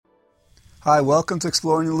Hi, welcome to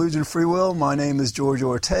Exploring the Illusion of Free Will. My name is George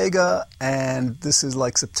Ortega, and this is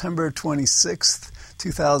like September 26th,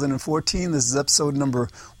 2014. This is episode number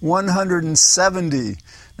 170.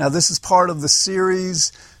 Now, this is part of the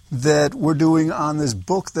series that we're doing on this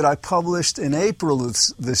book that I published in April of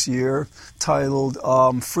this year, titled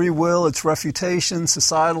Free Will, Its Refutation,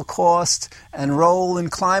 Societal Cost, and Role in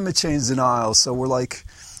Climate Change Denial. So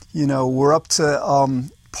we're up to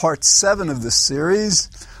part 7 of this series.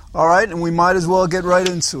 All right, and we might as well get right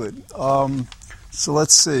into it. So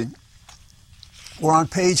let's see. We're on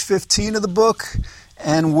page 15 of the book,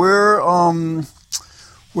 and we're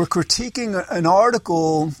critiquing an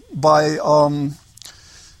article by a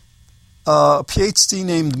PhD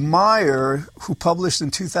named Meyer, who published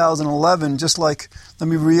in 2011. Just like, let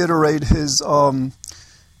me reiterate, his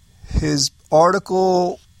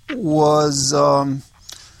article was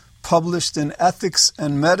published in Ethics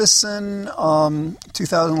and Medicine,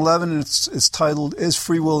 2011, and it's titled, Is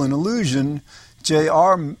Free Will an Illusion?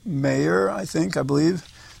 J.R. Meyer, I believe.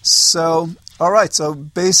 So, all right, so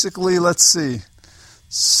basically, let's see.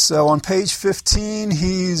 So on page 15,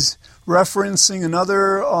 he's referencing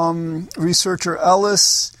another researcher,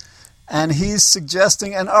 Ellis, and he's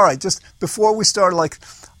suggesting, and all right, just before we start,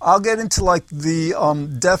 I'll get into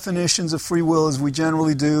the definitions of free will as we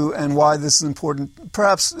generally do and why this is important,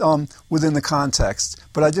 perhaps within the context.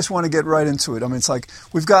 But I just want to get right into it. I mean, it's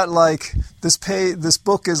we've got this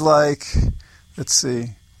book is let's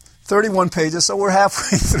see, 31 pages, so we're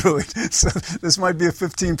halfway through it. So this might be a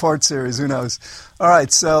 15-part series, who knows. All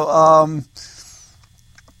right, so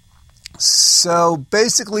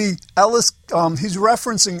basically, Ellis, he's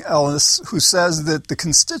referencing Ellis, who says that the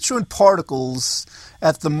constituent particles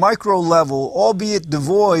at the micro level, albeit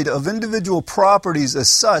devoid of individual properties as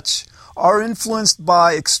such, are influenced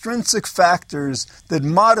by extrinsic factors that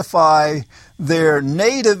modify their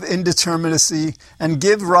native indeterminacy and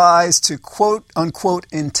give rise to quote-unquote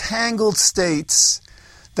entangled states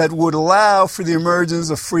that would allow for the emergence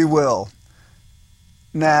of free will.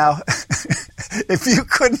 Now, if you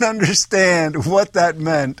couldn't understand what that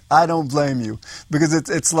meant, I don't blame you, because it's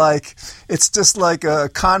just like a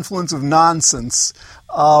confluence of nonsense.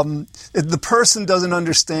 The person doesn't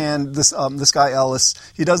understand this. This guy Ellis,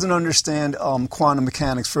 he doesn't understand quantum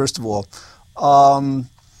mechanics. First of all,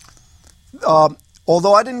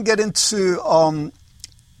 although I didn't get into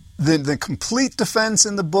the complete defense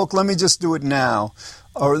in the book, let me just do it now.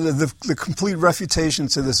 Or the complete refutation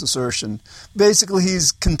to this assertion. Basically,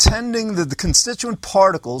 he's contending that the constituent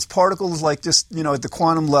particles like just, at the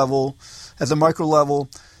quantum level, at the micro level,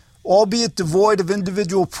 albeit devoid of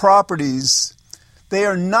individual properties, they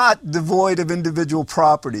are not devoid of individual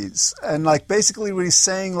properties. And basically what he's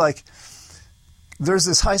saying, there's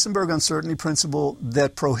this Heisenberg uncertainty principle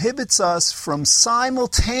that prohibits us from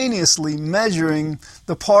simultaneously measuring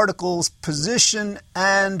the particles' position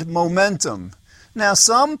and momentum. Now,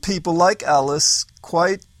 some people like Ellis,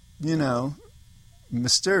 quite,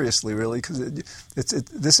 mysteriously, really, because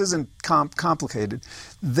this isn't complicated.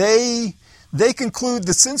 They conclude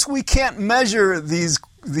that since we can't measure these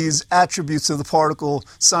attributes of the particle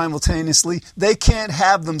simultaneously, they can't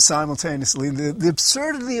have them simultaneously. The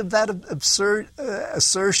absurdity of that absurd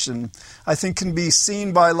assertion, I think, can be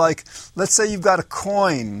seen by, let's say you've got a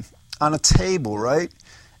coin on a table, right?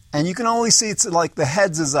 And you can only see it's the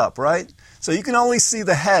heads is up, right? So you can only see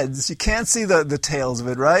the heads. You can't see the tails of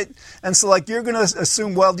it, right? And so you're going to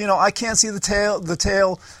assume, I can't see the tail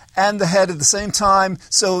and the head at the same time.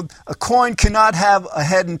 So a coin cannot have a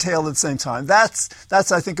head and tail at the same time. That's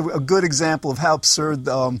I think a good example of how absurd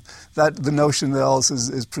that the notion that Ellis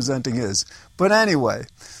is presenting is. But anyway,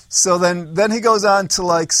 so then he goes on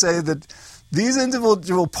to say that these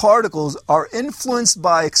individual particles are influenced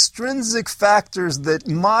by extrinsic factors that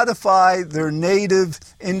modify their native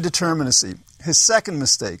indeterminacy. His second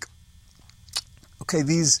mistake. Okay,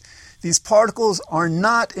 these particles are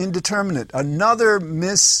not indeterminate. Another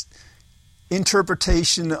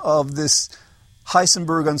misinterpretation of this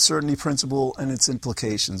Heisenberg uncertainty principle and its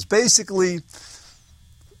implications. Basically,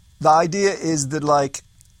 the idea is that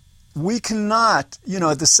we cannot,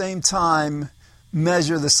 at the same time,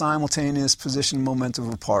 measure the simultaneous position and momentum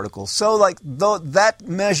of a particle. So that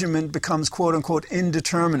measurement becomes quote-unquote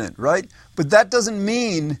indeterminate, right? But that doesn't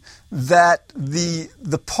mean that the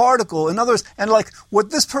particle, in other words, and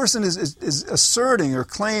what this person is asserting or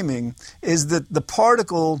claiming is that the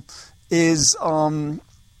particle is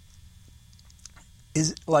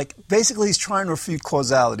basically he's trying to refute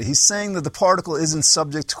causality. He's saying that the particle isn't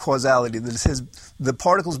subject to causality, that the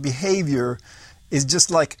particle's behavior is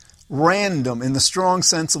just random in the strong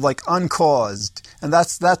sense of like uncaused. And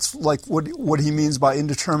that's like what he means by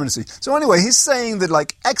indeterminacy. So anyway, he's saying that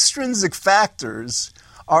like extrinsic factors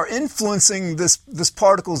are influencing this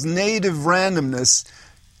particle's native randomness,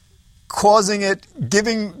 causing it,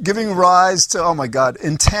 giving rise to, oh my God,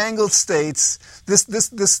 entangled states.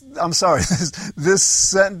 I'm sorry, this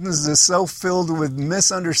sentence is so filled with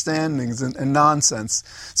misunderstandings and nonsense.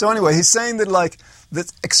 So anyway, he's saying that like that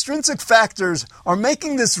extrinsic factors are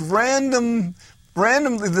making this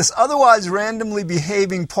this otherwise randomly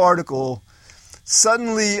behaving particle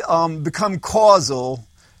suddenly become causal.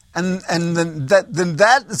 And then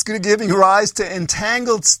that is going to giving rise to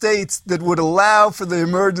entangled states that would allow for the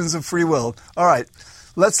emergence of free will. All right,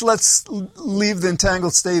 let's leave the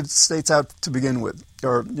entangled states out to begin with,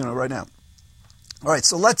 or right now. All right,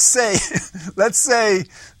 so let's say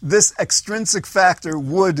this extrinsic factor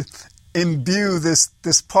would imbue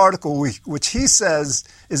this particle, which he says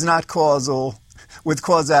is not causal, with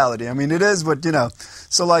causality. I mean, it is, but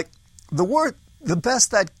so like the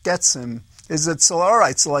best that gets him is that, so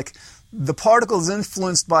like the particle is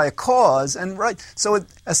influenced by a cause, and so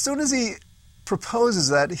as soon as he proposes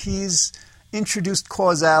that, he's introduced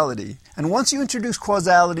causality. And once you introduce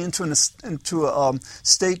causality into a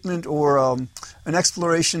statement or an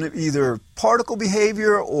exploration of either particle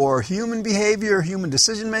behavior or human behavior, human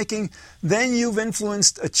decision making, then you've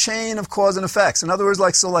influenced a chain of cause and effects. In other words,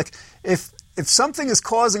 if something is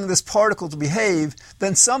causing this particle to behave,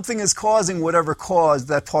 then something is causing whatever caused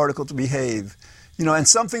that particle to behave. And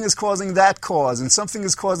something is causing that cause, and something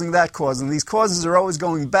is causing that cause, and these causes are always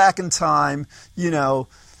going back in time,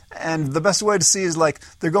 and the best way to see is like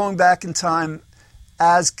they're going back in time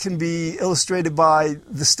as can be illustrated by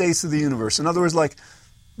the states of the universe. In other words, like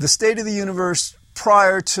the state of the universe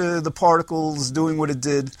prior to the particles doing what it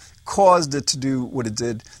did caused it to do what it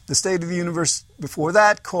did. The state of the universe before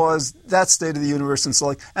that caused that state of the universe, and so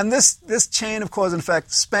like, and this chain of cause and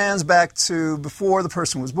effect spans back to before the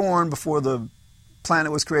person was born, before the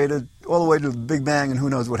planet was created, all the way to the Big Bang, and who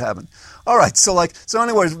knows what happened. All right, so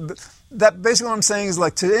anyways, that basically what I'm saying is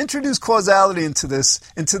like to introduce causality into this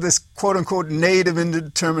quote unquote native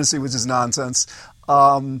indeterminacy, which is nonsense.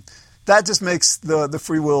 That just makes the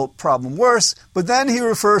free will problem worse. But then he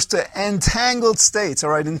refers to entangled states. All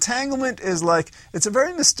right, entanglement is like, it's a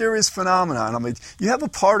very mysterious phenomenon. I mean, you have a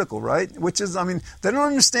particle, right? Which is, I mean, they don't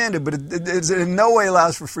understand it, but it in no way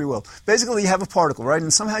allows for free will. Basically, you have a particle, right?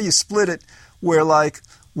 And somehow you split it where like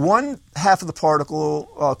one half of the particle,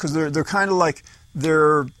 because they're kind of like,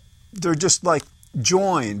 they're just like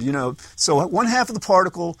joined, So one half of the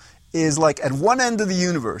particle is like at one end of the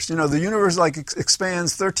universe. The universe like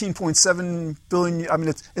expands 13.7 billion. I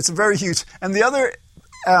mean, it's very huge. And the other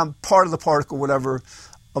part of the particle, whatever,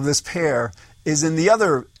 of this pair is in the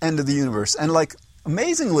other end of the universe. And like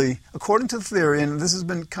amazingly, according to the theory, and this has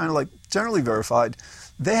been kind of like generally verified,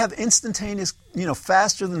 they have instantaneous,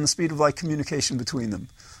 faster than the speed of light communication between them.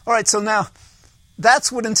 All right, so now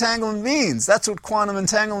that's what entanglement means. That's what quantum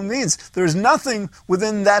entanglement means. There's nothing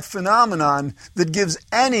within that phenomenon that gives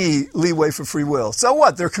any leeway for free will. So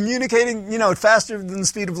what? They're communicating, faster than the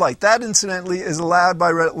speed of light. That, incidentally, is allowed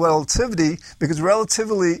by relativity, because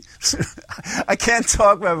relatively, I can't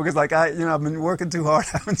talk about it because, like, I've been working too hard.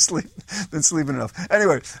 I haven't been sleeping enough.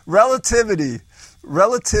 Anyway, relativity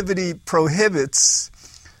prohibits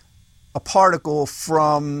a particle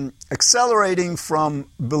from accelerating from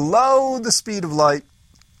below the speed of light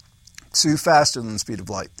to faster than the speed of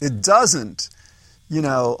light. It doesn't,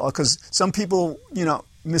 because some people,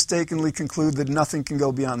 mistakenly conclude that nothing can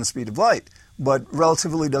go beyond the speed of light. But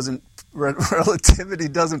relativity doesn't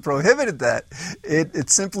prohibit that. It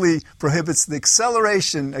simply prohibits the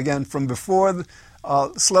acceleration, again, from before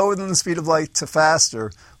slower than the speed of light to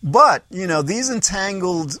faster. But, these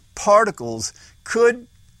entangled particles could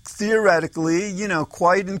theoretically,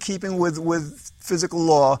 quite in keeping with physical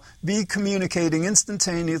law, be communicating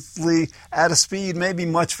instantaneously at a speed maybe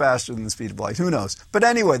much faster than the speed of light. Who knows? But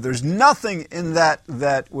anyway, there's nothing in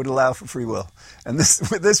that would allow for free will. And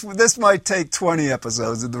this might take 20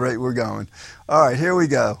 episodes at the rate we're going. All right, here we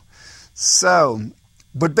go. So,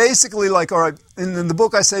 but basically, like, all right, in the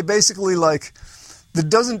book I say basically, like, that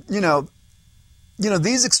doesn't,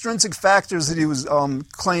 these extrinsic factors that he was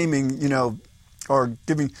claiming, or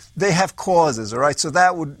giving, they have causes, all right? So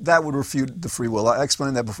that would refute the free will. I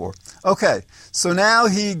explained that before. Okay, so now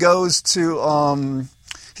he goes to,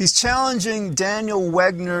 he's challenging Daniel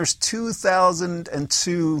Wegner's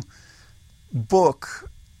 2002 book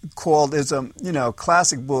called, it's a,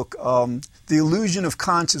 classic book, The Illusion of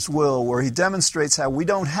Conscious Will, where he demonstrates how we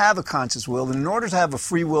don't have a conscious will, and in order to have a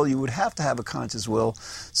free will, you would have to have a conscious will.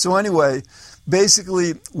 So anyway,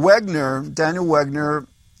 basically, Daniel Wegner,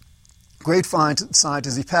 great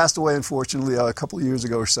scientist, he passed away, unfortunately, a couple of years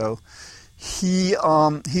ago or so. He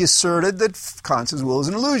asserted that conscious will is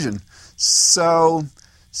an illusion. So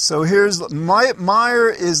here's Meyer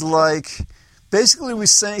is like, basically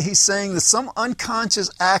he's saying that some unconscious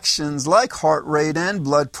actions like heart rate and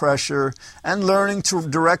blood pressure and learning to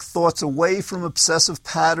direct thoughts away from obsessive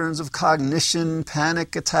patterns of cognition,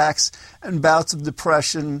 panic attacks, and bouts of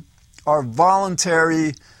depression are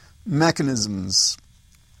voluntary mechanisms.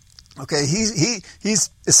 Okay, he's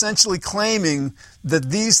essentially claiming that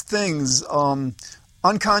these things,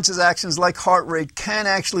 unconscious actions like heart rate, can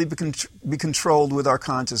actually be controlled with our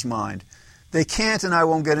conscious mind. They can't, and I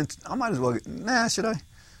won't get into. I might as well. Should I?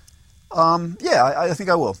 I think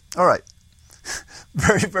I will. All right.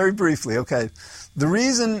 Very, very briefly. Okay. The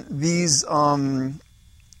reason these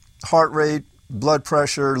heart rate, blood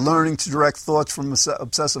pressure, learning to direct thoughts from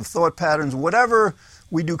obsessive thought patterns, whatever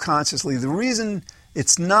we do consciously, the reason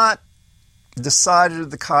it's not decided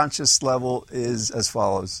at the conscious level is as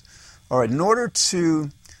follows. All right. In order to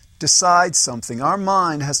decide something, our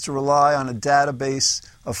mind has to rely on a database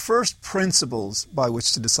of first principles by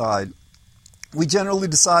which to decide. We generally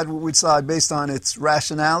decide what we decide based on its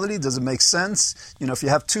rationality. Does it make sense? If you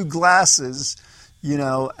have two glasses,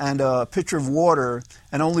 and a pitcher of water,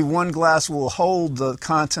 and only one glass will hold the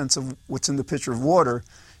contents of what's in the pitcher of water,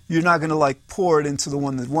 you're not going to pour it into the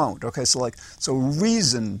one that won't. Okay, so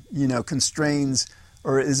reason, constrains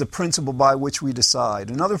or is a principle by which we decide.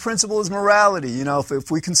 Another principle is morality. If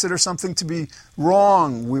we consider something to be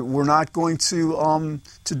wrong, we're not going to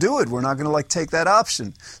do it. We're not going to take that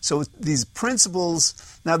option. So these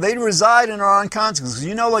principles, now they reside in our unconscious.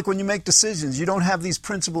 When you make decisions, you don't have these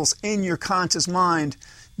principles in your conscious mind,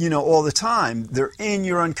 all the time. They're in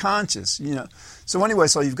your unconscious, So anyway,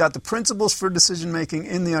 so you've got the principles for decision making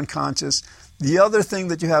in the unconscious. The other thing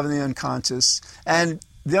that you have in the unconscious, and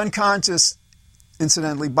the unconscious,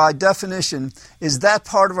 incidentally, by definition, is that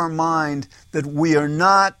part of our mind that we are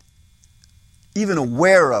not even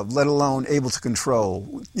aware of, let alone able to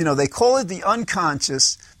control. They call it the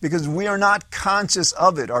unconscious because we are not conscious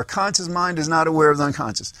of it. Our conscious mind is not aware of the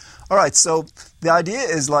unconscious. All right, so the idea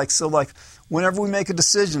is whenever we make a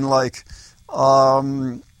decision,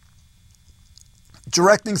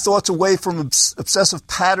 directing thoughts away from obsessive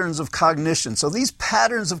patterns of cognition. So these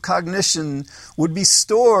patterns of cognition would be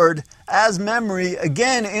stored as memory,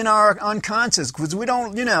 again, in our unconscious, because we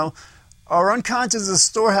don't, our unconscious is a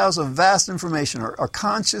storehouse of vast information. Our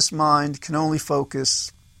conscious mind can only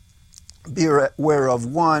be aware of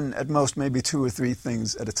one, at most maybe two or three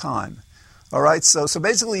things at a time. All right, so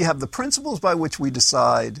basically you have the principles by which we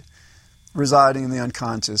decide residing in the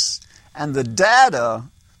unconscious, and the data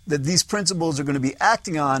that these principles are going to be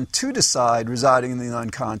acting on to decide residing in the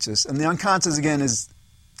unconscious. And the unconscious, again, is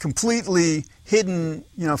completely hidden,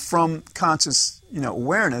 from conscious,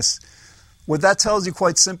 awareness. What that tells you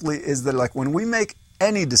quite simply is that, when we make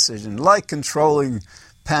any decision, like controlling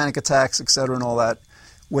panic attacks, etc., and all that,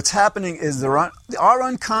 what's happening is our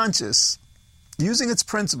unconscious, using its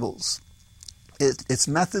principles, its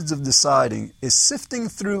methods of deciding, is sifting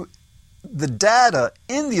through the data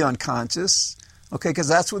in the unconscious, okay, because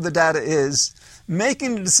that's where the data is,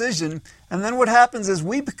 making a decision, and then what happens is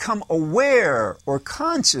we become aware or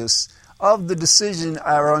conscious of the decision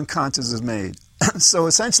our unconscious has made. So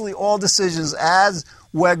essentially all decisions, as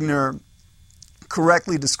Wegner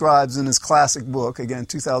correctly describes in his classic book, again,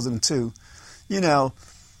 2002,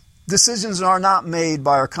 decisions are not made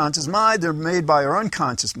by our conscious mind, they're made by our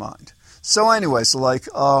unconscious mind. So anyway,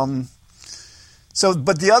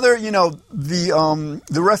 but the other,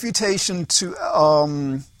 the refutation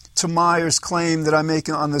to Meyer's claim that I make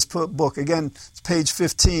on this book, again, it's page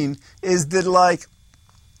 15, is that,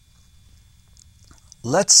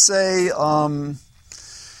 let's say, all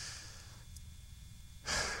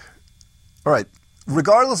right,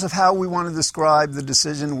 regardless of how we want to describe the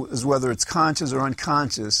decision, as whether it's conscious or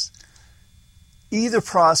unconscious, either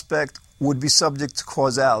prospect would be subject to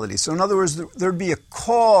causality. So in other words, there'd be a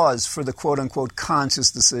cause for the quote-unquote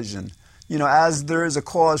conscious decision, as there is a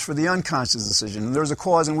cause for the unconscious decision. And there's a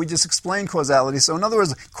cause, and we just explained causality. So in other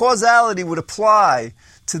words, causality would apply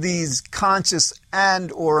to these conscious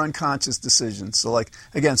and or unconscious decisions. So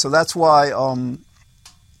so that's why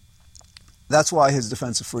his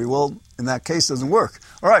defense of free will in that case doesn't work.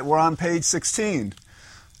 All right, we're on page 16.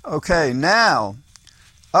 Okay, now,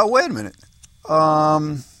 wait a minute.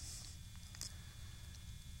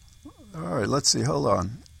 All right, let's see. Hold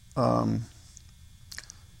on.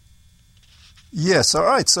 Yes, all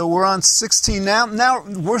right. So we're on 16 now. Now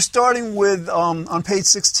we're starting with, on page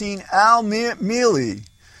 16, Al Mealy.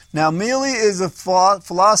 Now, Mealy is a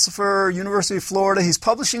philosopher, University of Florida. He's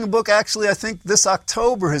publishing a book, actually, I think this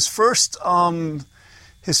October, his first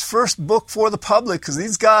book for the public, because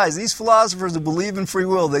these philosophers who believe in free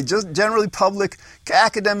will, they just generally publish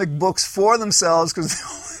academic books for themselves,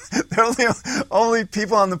 because they're the only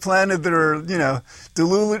people on the planet that are,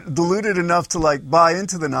 deluded enough to buy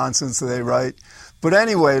into the nonsense that they write. But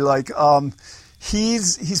anyway,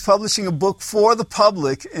 he's publishing a book for the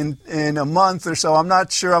public in a month or so. I'm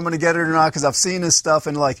not sure I'm going to get it or not because I've seen his stuff,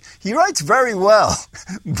 and he writes very well,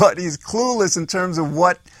 but he's clueless in terms of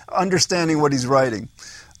understanding what he's writing.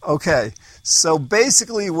 Okay, so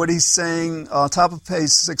basically what he's saying, top of page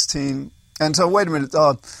 16, and so wait a minute.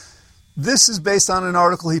 This is based on an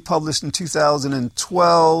article he published in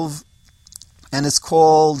 2012, and it's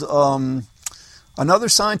called Another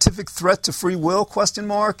Scientific Threat to Free Will, ?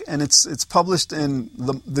 And it's published in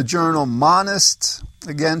the journal Monist,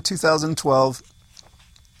 again, 2012.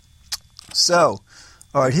 So,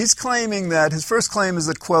 all right, he's claiming that, his first claim is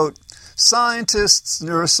that, quote, scientists,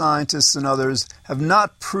 neuroscientists, and others have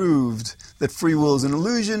not proved that free will is an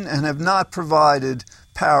illusion and have not provided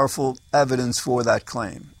powerful evidence for that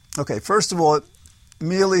claim. Okay, first of all,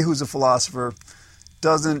 Mealy, who's a philosopher,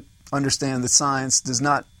 doesn't understand that science does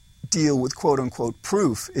not deal with quote-unquote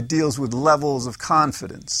proof. It deals with levels of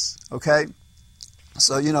confidence, okay?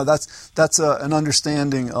 So, that's an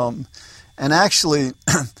understanding. And actually,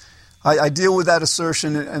 I deal with that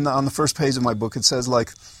assertion on the first page of my book. It says,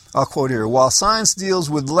 I'll quote here, while science deals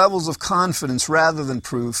with levels of confidence rather than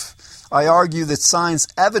proof, I argue that science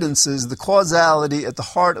evidences the causality at the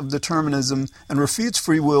heart of determinism and refutes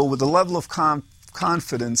free will with a level of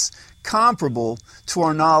confidence comparable to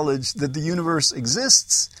our knowledge that the universe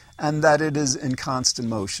exists and that it is in constant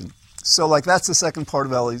motion. So, that's the second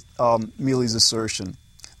part of Mealy's assertion,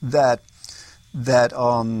 that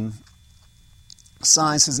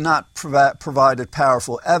science has not provided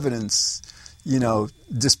powerful evidence,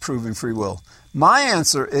 disproving free will. My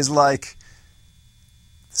answer is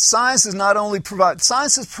science has not only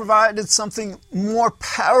science has provided something more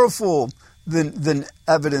powerful than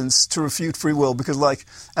evidence to refute free will, because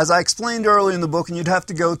as I explained earlier in the book, and you'd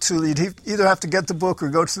either have to get the book or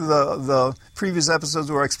go to the previous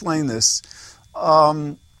episodes where I explain this,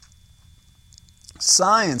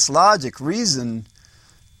 science, logic, reason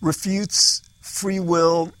refutes free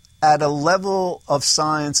will at a level of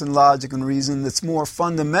science and logic and reason that's more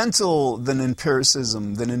fundamental than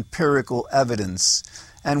empiricism, than empirical evidence.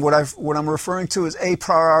 And what I'm referring to is a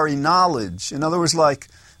priori knowledge. In other words,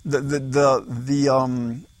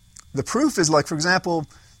 the proof is for example,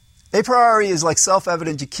 a priori is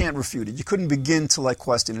self-evident. You can't refute it. You couldn't begin to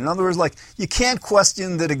question it. In other words, you can't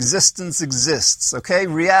question that existence exists. Okay,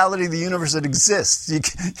 reality, the universe, it exists.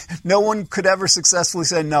 No one could ever successfully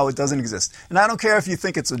say no, it doesn't exist. And I don't care if you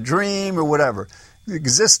think it's a dream or whatever.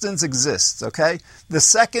 Existence exists. Okay. The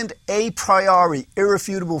second a priori,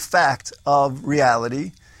 irrefutable fact of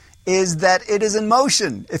reality is that it is in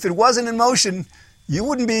motion. If it wasn't in motion, you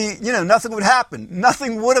wouldn't be, nothing would happen.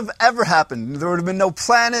 Nothing would have ever happened. There would have been no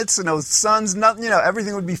planets, no suns, nothing,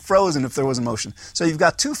 everything would be frozen if there was a motion. So you've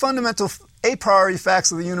got two fundamental a priori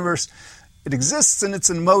facts of the universe. It exists and it's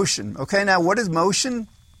in motion. Okay, now what is motion?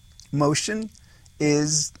 Motion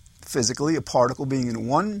is physically a particle being in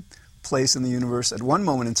one place in the universe at one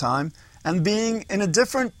moment in time and being in a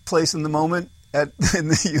different place in the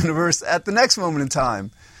universe at the next moment in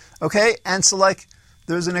time. Okay, and so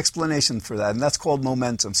there's an explanation for that, and that's called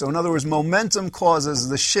momentum. So in other words, momentum causes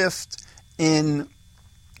the shift in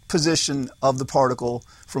position of the particle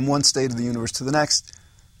from one state of the universe to the next.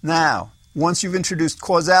 Now, once you've introduced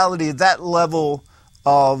causality at that level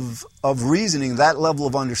of reasoning, that level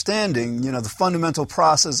of understanding, the fundamental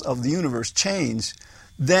process of the universe change,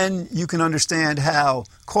 then you can understand how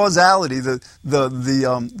causality, the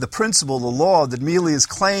principle, the law that Mealy is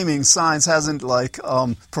claiming science hasn't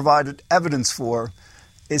provided evidence for,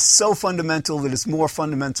 is so fundamental that it's more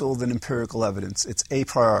fundamental than empirical evidence. It's a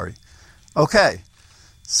priori. Okay,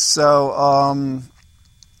 so I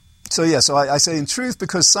say in truth,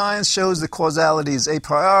 because science shows that causality is a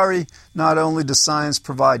priori, not only does science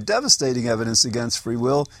provide devastating evidence against free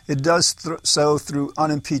will, it does so through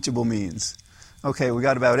unimpeachable means. Okay, we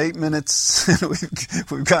got about 8 minutes.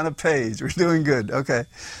 We've got a page. We're doing good. Okay.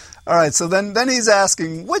 All right, so then he's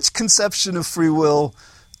asking, which conception of free will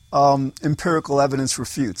empirical evidence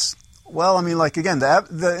refutes? Well, again,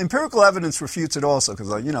 the empirical evidence refutes it also, because,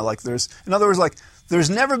 there's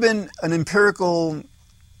never been an empirical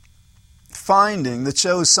finding that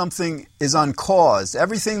shows something is uncaused.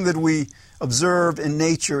 Everything that we observe in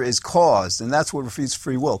nature is caused, and that's what refutes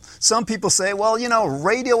free will. Some people say, well,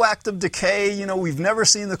 radioactive decay, we've never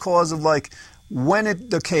seen the cause of when it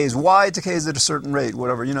decays, why it decays at a certain rate,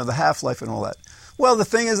 whatever, the half-life and all that. Well, the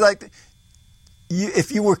thing is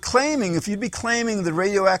if you'd be claiming that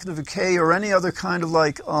radioactive decay or any other kind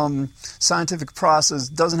of scientific process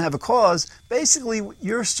doesn't have a cause, basically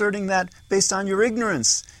you're asserting that based on your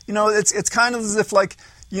ignorance. It's kind of as if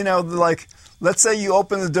let's say you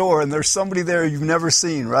open the door and there's somebody there you've never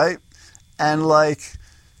seen, right? And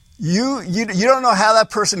you don't know how that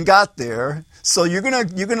person got there. So you're gonna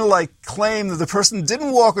claim that the person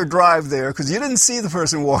didn't walk or drive there because you didn't see the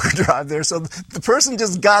person walk or drive there. So the person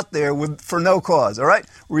just got there for no cause. All right,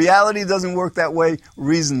 reality doesn't work that way.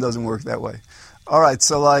 Reason doesn't work that way. All right,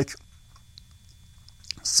 so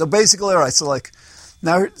basically, all right, so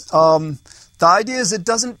now the idea is it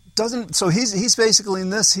doesn't. So he's basically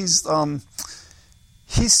in this. He's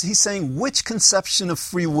saying which conception of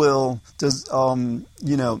free will does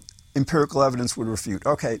empirical evidence would refute.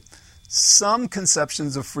 Okay. Some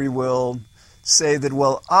conceptions of free will say that,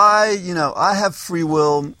 well, I have free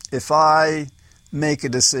will if I make a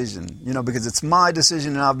decision, because it's my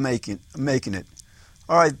decision and I'm making it.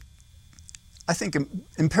 All right. I think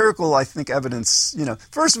empirical evidence,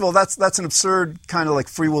 first of all, that's an absurd kind of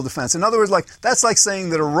free will defense. In other words, that's like saying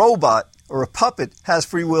that a robot or a puppet has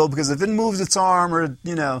free will because if it moves its arm or,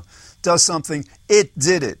 does something, it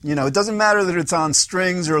did it. It doesn't matter that it's on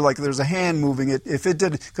strings or there's a hand moving it. If it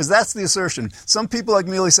did it, because that's the assertion. Some people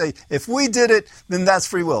merely say, if we did it, then that's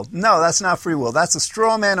free will. No, that's not free will. That's a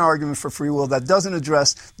straw man argument for free will that doesn't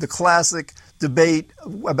address the classic debate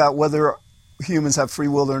about whether humans have free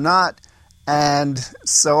will or not. And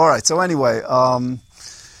so, all right. So anyway,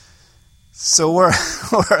 so we're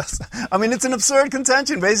it's an absurd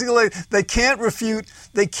contention. Basically, they can't refute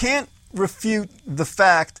the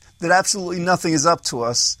fact that absolutely nothing is up to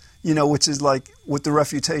us, which is what the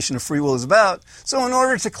refutation of free will is about. So in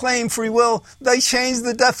order to claim free will, they changed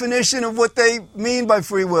the definition of what they mean by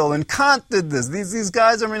free will. And Kant did this. These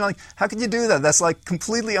guys, how could you do that? That's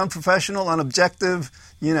completely unprofessional, unobjective,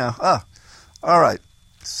 All right.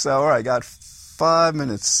 So, all right, got 5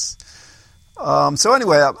 minutes. So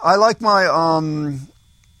anyway, I like my...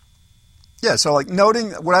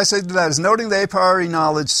 noting, what I say to that is noting the a priori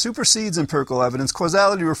knowledge supersedes empirical evidence.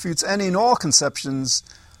 Causality refutes any and all conceptions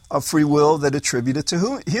of free will that attribute it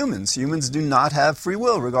to humans. Humans do not have free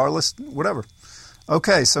will, regardless, whatever.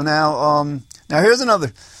 Okay, so now here's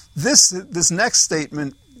another. This next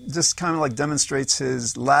statement just kind of demonstrates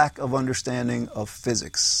his lack of understanding of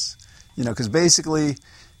physics. Because basically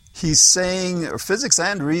he's saying, or physics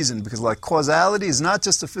and reason, because causality is not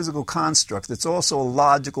just a physical construct, it's also a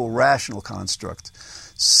logical, rational construct.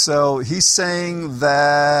 So he's saying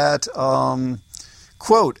that,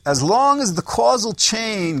 quote, as long as the causal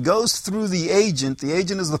chain goes through the agent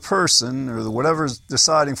is the person, or whatever's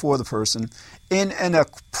deciding for the person, in an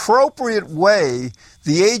appropriate way,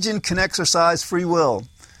 the agent can exercise free will.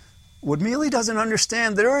 What Mealy doesn't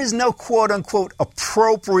understand, there is no quote-unquote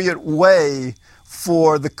appropriate way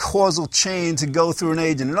for the causal chain to go through an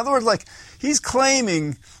agent. In other words, he's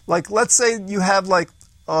claiming, let's say you have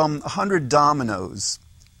 100 dominoes,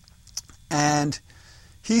 and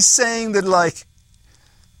he's saying that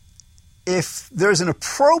if there's an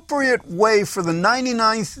appropriate way for the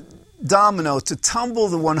 99th domino to tumble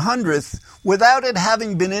the 100th without it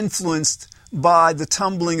having been influenced by the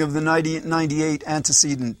tumbling of the 98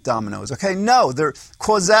 antecedent dominoes. Okay, no,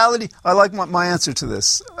 causality. I like my answer to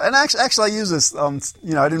this, and actually I use this. I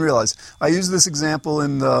didn't realize I use this example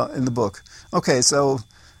in the book. Okay, so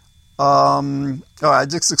all right, I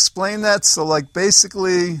just explained that. So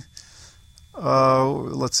basically,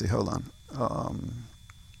 let's see. Hold on.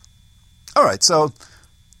 All right,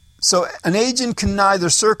 so an agent can neither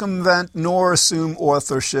circumvent nor assume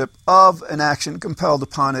authorship of an action compelled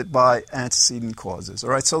upon it by antecedent causes.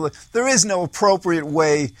 All right, so there is no appropriate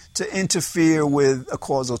way to interfere with a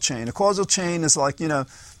causal chain. A causal chain is an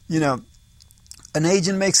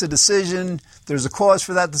agent makes a decision. There's a cause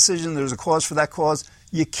for that decision. There's a cause for that cause.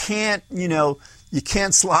 You can't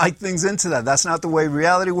slide things into that. That's not the way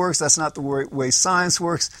reality works. That's not the way science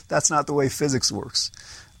works. That's not the way physics works.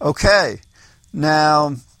 Okay,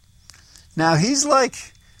 now he's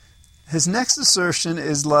his next assertion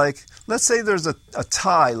is let's say there's a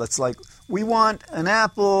tie. We want an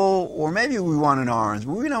apple or maybe we want an orange,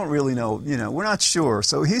 but we don't really know, we're not sure.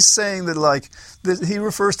 So he's saying that he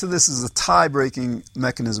refers to this as a tie-breaking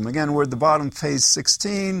mechanism. Again, we're at the bottom of page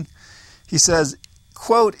 16. He says,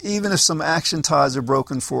 quote, even if some action ties are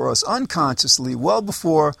broken for us unconsciously, well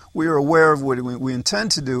before we are aware of what we intend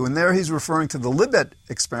to do. And there he's referring to the Libet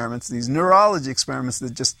experiments, these neurology experiments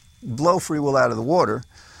that just blow free will out of the water.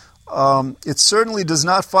 It certainly does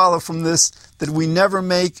not follow from this that we never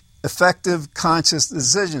make effective conscious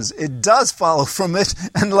decisions. It does follow from it,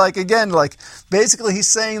 and basically he's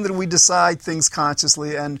saying that we decide things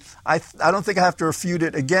consciously, and I don't think I have to refute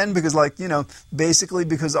it again, because basically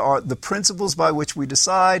because the principles by which we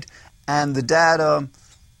decide and the data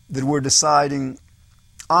that we're deciding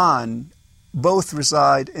on both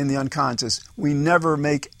reside in the unconscious. We never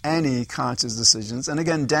make any conscious decisions. And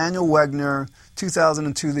again, Daniel Wegner,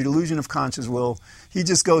 2002, The Illusion of Conscious Will, he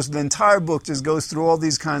just goes, the entire book just goes through all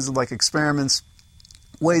these kinds of experiments,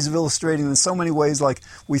 ways of illustrating in so many ways,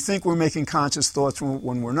 we think we're making conscious thoughts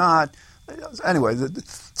when we're not. Anyway,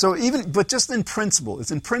 but just in principle,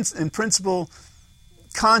 in principle,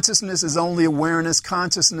 consciousness is only awareness.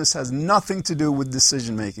 Consciousness has nothing to do with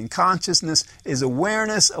decision-making. Consciousness is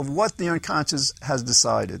awareness of what the unconscious has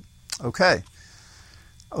decided. Okay,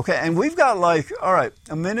 and we've got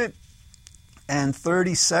a minute and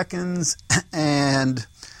 30 seconds, and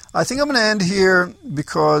I think I'm going to end here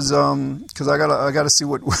because I gotta see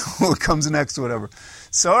what comes next or whatever.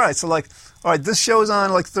 So all right, this show's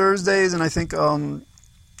on Thursdays, and I think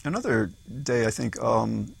another day,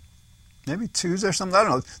 maybe Tuesday or something. I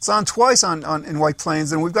don't know. It's on twice in White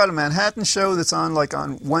Plains. And we've got a Manhattan show that's on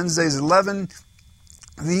on Wednesdays at 11.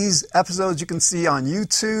 These episodes you can see on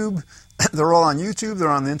YouTube. They're all on YouTube. They're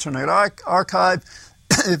on the Internet Archive.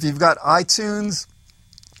 If you've got iTunes,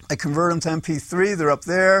 I convert them to MP3. They're up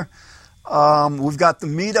there. We've got the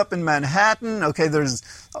meetup in Manhattan. Okay, there's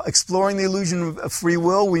Exploring the Illusion of Free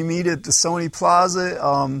Will. We meet at the Sony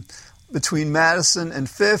Plaza between Madison and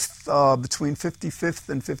 5th, between 55th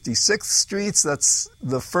and 56th Streets. That's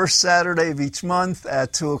the first Saturday of each month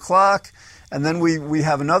at 2 o'clock. And then we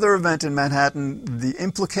have another event in Manhattan, The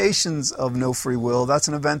Implications of No Free Will. That's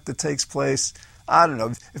an event that takes place, I don't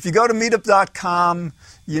know, if you go to meetup.com,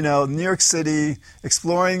 New York City,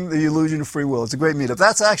 Exploring the Illusion of Free Will. It's a great meetup.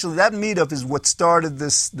 That meetup is what started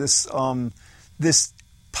this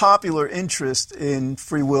popular interest in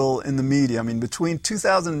free will in the media. I mean, between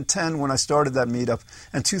 2010, when I started that meetup,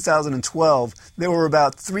 and 2012, there were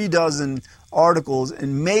about 36 articles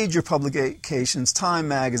in major publications, Time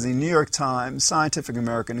Magazine, New York Times, Scientific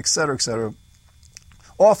American, et cetera,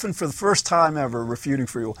 often for the first time ever refuting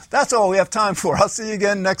free will. That's all we have time for. I'll see you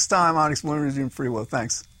again next time on Exploring the Illusion of Free Will.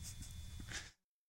 Thanks.